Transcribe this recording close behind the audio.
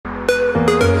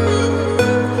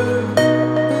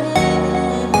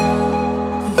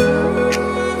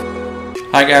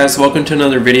Hi guys, welcome to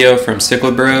another video from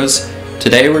Cichlid Bros.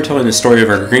 Today we're telling the story of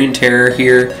our green terror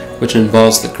here, which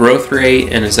involves the growth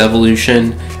rate and his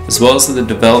evolution, as well as the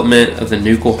development of the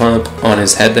nuchal hump on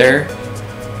his head there.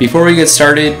 Before we get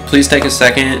started, please take a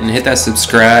second and hit that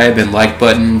subscribe and like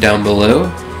button down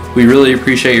below. We really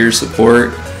appreciate your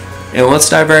support, and let's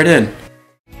dive right in.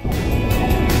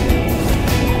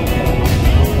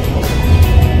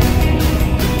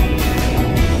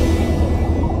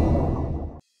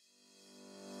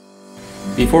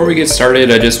 Before we get started,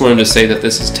 I just wanted to say that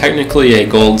this is technically a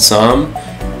gold som.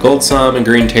 Gold som and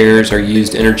green terrors are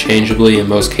used interchangeably in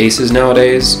most cases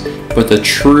nowadays, but the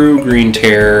true green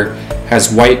terror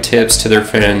has white tips to their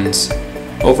fins.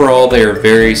 Overall, they are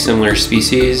very similar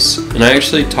species, and I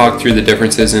actually talked through the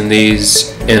differences in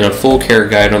these in a full care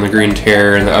guide on the green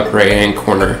terror in the upper right hand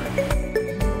corner.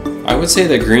 I would say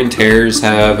that green terrors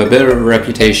have a bit of a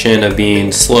reputation of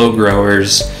being slow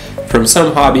growers from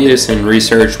some hobbyists and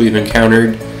research we've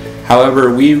encountered.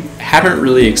 However, we haven't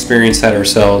really experienced that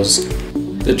ourselves.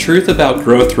 The truth about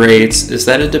growth rates is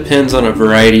that it depends on a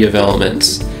variety of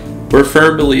elements. We're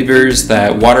firm believers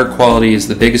that water quality is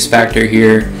the biggest factor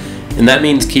here, and that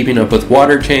means keeping up with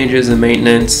water changes and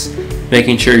maintenance,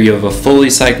 making sure you have a fully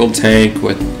cycled tank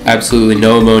with absolutely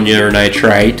no ammonia or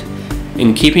nitrite,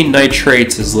 and keeping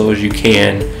nitrates as low as you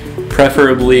can,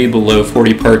 preferably below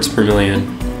 40 parts per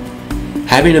million.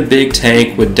 Having a big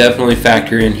tank would definitely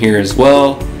factor in here as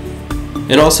well,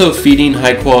 and also feeding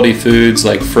high quality foods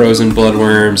like frozen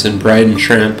bloodworms and brine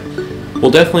shrimp will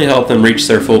definitely help them reach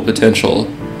their full potential.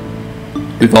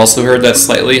 We've also heard that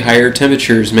slightly higher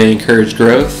temperatures may encourage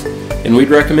growth, and we'd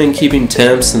recommend keeping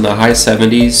temps in the high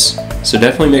 70s, so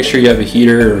definitely make sure you have a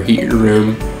heater or heat your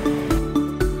room.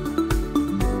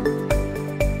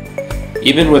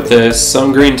 Even with this,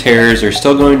 some green terrors are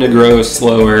still going to grow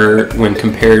slower when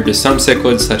compared to some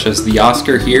cichlids such as the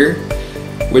Oscar here,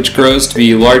 which grows to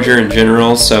be larger in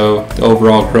general, so the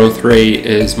overall growth rate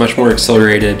is much more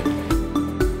accelerated.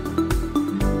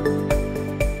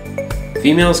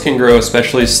 Females can grow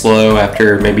especially slow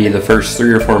after maybe the first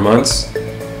 3 or 4 months,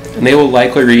 and they will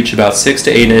likely reach about 6 to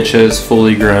 8 inches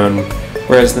fully grown,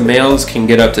 whereas the males can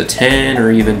get up to 10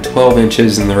 or even 12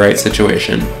 inches in the right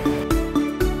situation.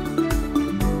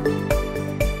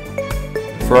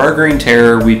 For our green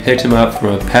terror, we picked him up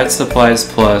from a Pet Supplies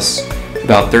Plus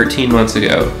about 13 months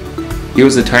ago. He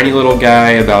was a tiny little guy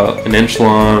about an inch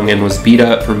long and was beat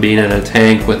up from being in a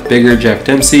tank with bigger Jack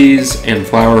Dempsey's and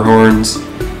flower horns.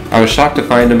 I was shocked to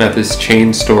find him at this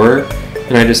chain store,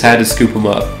 and I just had to scoop him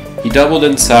up. He doubled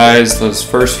in size those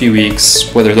first few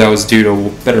weeks, whether that was due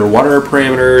to better water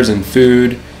parameters and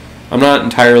food, I'm not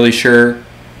entirely sure.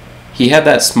 He had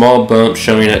that small bump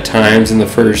showing at times in the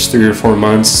first 3 or 4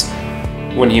 months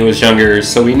when he was younger,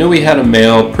 so we knew we had a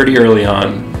male pretty early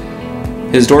on.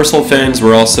 His dorsal fins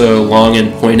were also long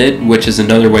and pointed, which is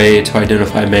another way to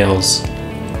identify males.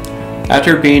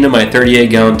 After being in my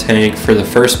 38-gallon tank for the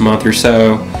first month or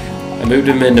so, I moved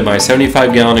him into my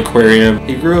 75-gallon aquarium.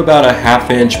 He grew about a ½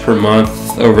 inch per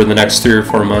month over the next 3 or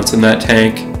 4 months in that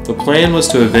tank. The plan was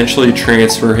to eventually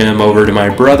transfer him over to my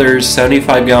brother's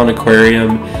 75-gallon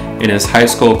aquarium in his high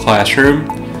school classroom,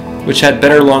 which had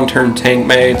better long-term tank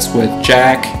mates with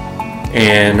Jack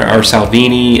and our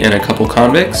Salvini and a couple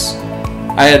convicts.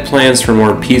 I had plans for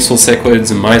more peaceful cichlids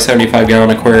in my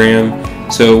 75-gallon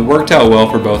aquarium, so it worked out well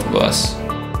for both of us.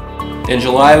 In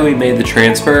July we made the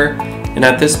transfer, and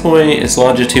at this point his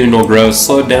longitudinal growth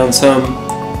slowed down some,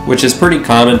 which is pretty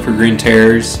common for green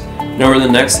terrors, and over the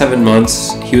next 7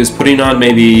 months he was putting on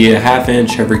maybe a ½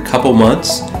 inch every couple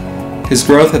months. His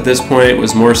growth at this point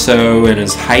was more so in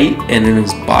his height and in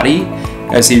his body,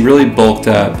 as he really bulked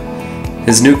up.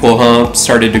 His nuchal hump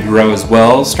started to grow as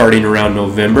well, starting around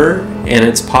November, and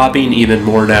it's popping even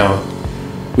more now.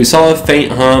 We saw a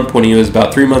faint hump when he was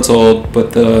about 3 months old,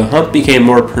 but the hump became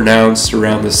more pronounced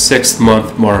around the 6th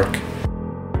month mark.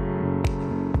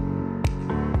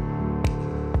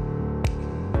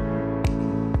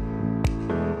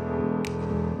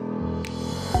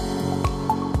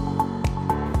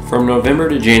 From November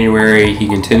to January, he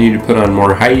continued to put on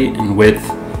more height and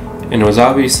width, and was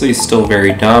obviously still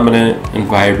very dominant and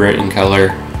vibrant in color.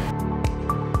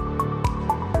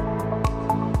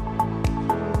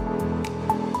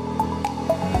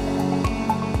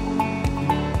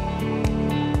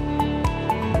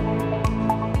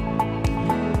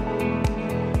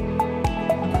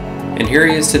 And here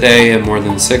he is today at more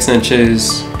than 6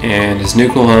 inches, and his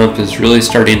nuchal hump is really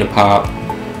starting to pop.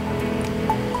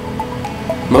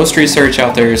 Most research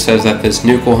out there says that this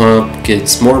nuchal hump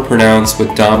gets more pronounced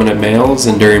with dominant males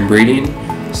and during breeding,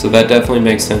 so that definitely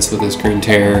makes sense with this green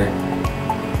terror.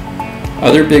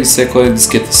 Other big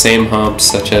cichlids get the same humps,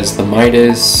 such as the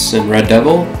Midas and Red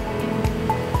Devil,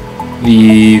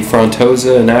 the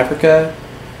Frontosa in Africa,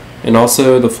 and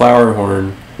also the flower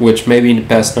horn, which may be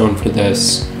best known for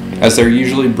this, as they're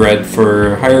usually bred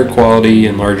for higher quality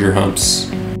and larger humps.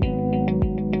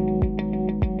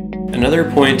 Another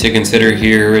point to consider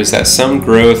here is that some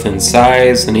growth in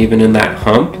size and even in that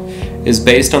hump is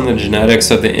based on the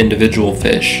genetics of the individual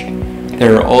fish.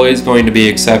 There are always going to be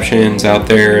exceptions out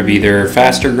there of either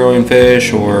faster growing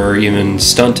fish or even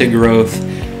stunted growth,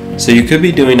 so you could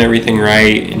be doing everything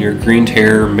right and your green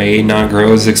terror may not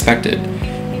grow as expected.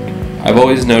 I've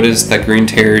always noticed that green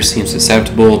terror seems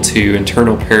susceptible to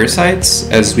internal parasites,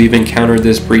 as we've encountered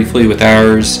this briefly with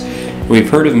ours. We've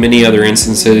heard of many other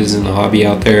instances in the hobby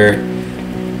out there.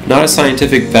 Not a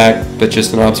scientific fact, but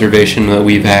just an observation that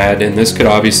we've had, and this could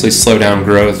obviously slow down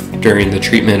growth during the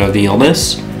treatment of the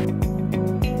illness.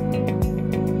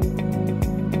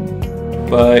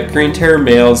 But green terror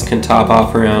males can top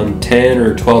off around 10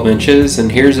 or 12 inches,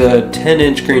 and here's a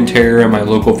 10-inch green terror at my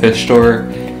local fish store.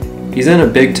 He's in a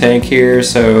big tank here,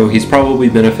 so he's probably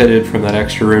benefited from that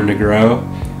extra room to grow.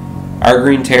 Our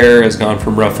green terror has gone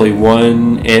from roughly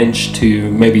 1 inch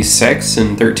to maybe 6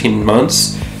 in 13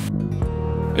 months.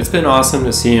 It's been awesome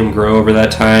to see him grow over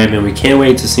that time, and we can't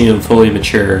wait to see him fully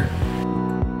mature.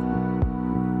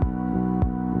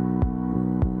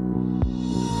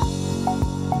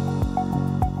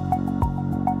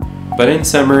 But in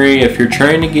summary, if you're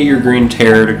trying to get your green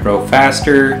terror to grow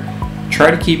faster,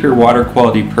 try to keep your water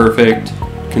quality perfect,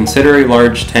 consider a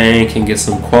large tank and get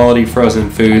some quality frozen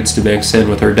foods to mix in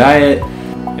with their diet,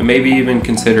 and maybe even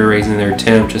consider raising their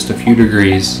temp just a few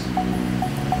degrees.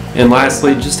 And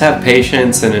lastly, just have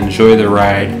patience and enjoy the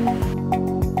ride.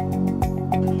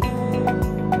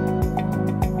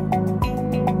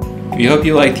 We hope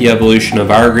you like the evolution of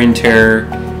our green terror.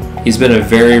 He's been a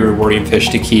very rewarding fish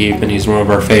to keep, and he's one of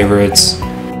our favorites.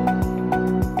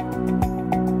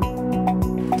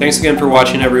 Thanks again for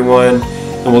watching, everyone,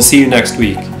 and we'll see you next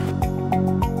week.